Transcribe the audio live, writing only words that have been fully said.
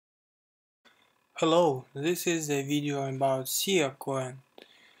Hello, this is a video about SIA coin.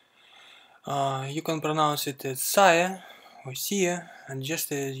 You can pronounce it as SIA or SIA, and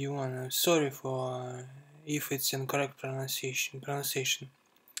just as you want. Sorry for if it's incorrect pronunciation.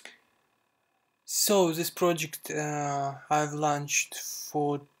 So this project I've launched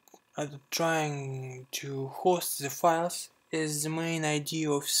for trying to host the files, as the main idea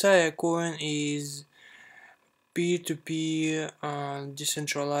of SIA coin is peer-to-peer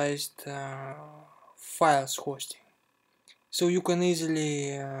decentralized files hosting. So you can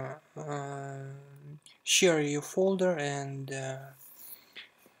easily share your folder and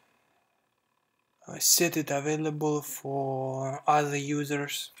set it available for other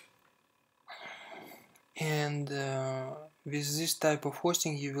users. And with this type of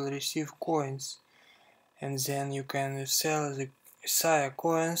hosting you will receive coins, and then you can sell the SIA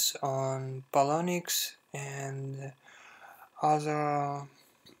coins on Polonix and other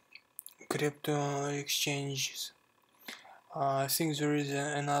crypto exchanges. I think there is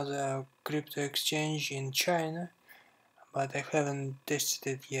another crypto exchange in China, but I haven't tested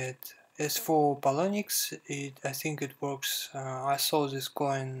it yet. As for Polonix, I think it works. I saw this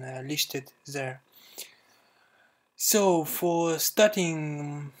coin listed there. So for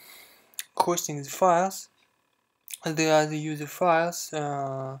starting hosting the files, the other user files,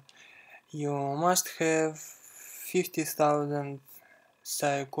 you must have 50,000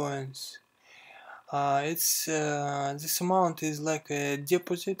 SIA coins. This amount is like a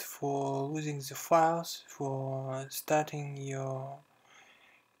deposit for using the files for starting your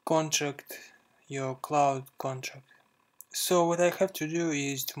contract, your cloud contract. So what I have to do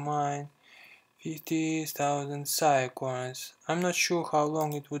is to mine 50,000 SIA coins. I'm not sure how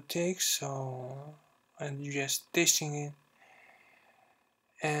long it would take, so I'm just testing it.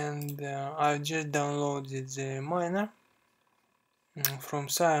 And I've just downloaded the miner from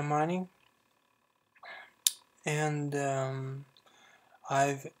SIA mining, and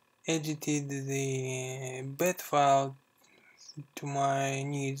I've edited the bed file to my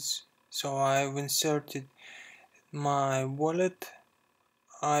needs. So I've inserted my wallet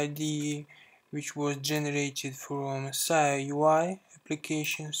ID, which was generated from SIA UI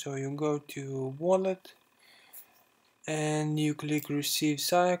application. So you go to wallet and you click receive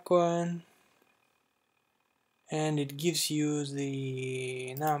SIA coin, and it gives you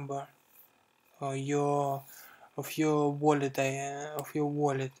the number of your wallet.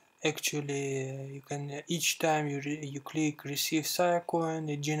 Actually, you can each time you click receive SIA coin,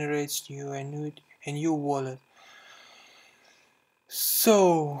 it generates you a new wallet.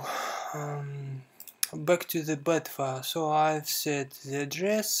 So back to the bed file. So I've set the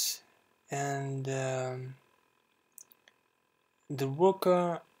address and the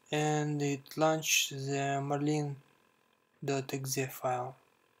worker, and it launched the marlin.exe file.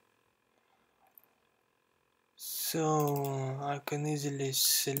 So I can easily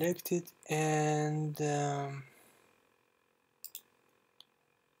select it, and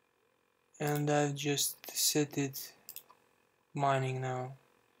I've just set it mining now.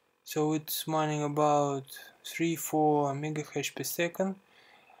 So it's mining about 3-4 megahash per second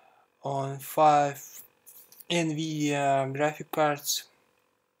on 5 NVIDIA graphic cards.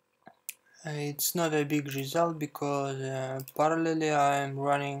 It's not a big result because parallelly I'm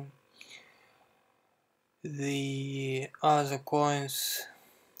running the other coins.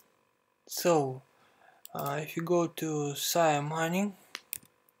 So if you go to SIA mining,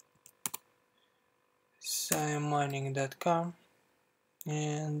 siamining.com,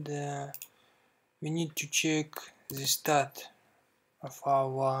 and we need to check the stat of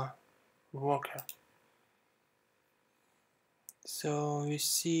our worker. So we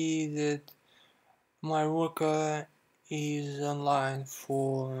see that my worker is online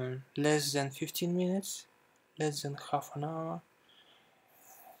for less than 15 minutes, less than half an hour,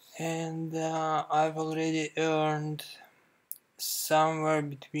 and I've already earned somewhere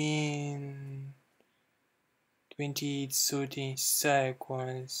between 20-30 SIA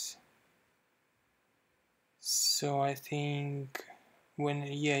coins. So I think when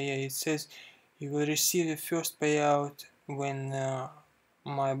it says you will receive the first payout when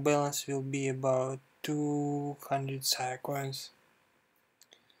my balance will be about 200 SIA coins.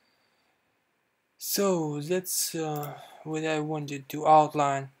 So that's what I wanted to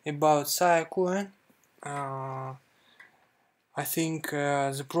outline about SIA coin. I think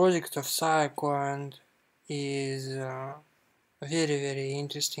the project of SIA coin is very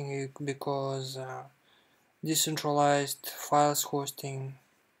interesting because decentralized files hosting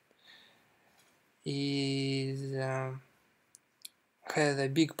is has a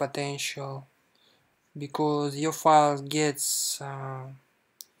big potential, because your file gets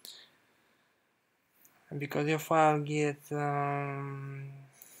because your file get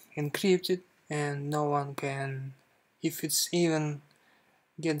encrypted and no one can, if it's even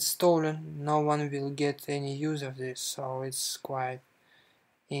gets stolen, no one will get any use of this. So it's quite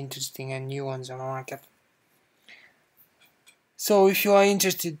interesting and new on the market. So if you are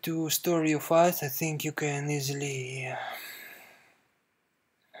interested to store your files, I think you can easily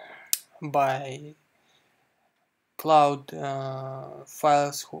buy cloud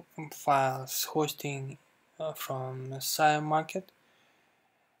files hosting from SIA market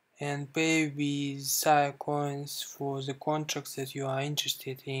and pay with SIA coins for the contracts that you are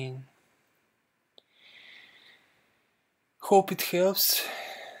interested in. Hope it helps.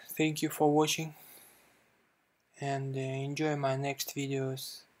 Thank you for watching and enjoy my next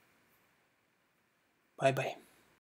videos. Bye bye.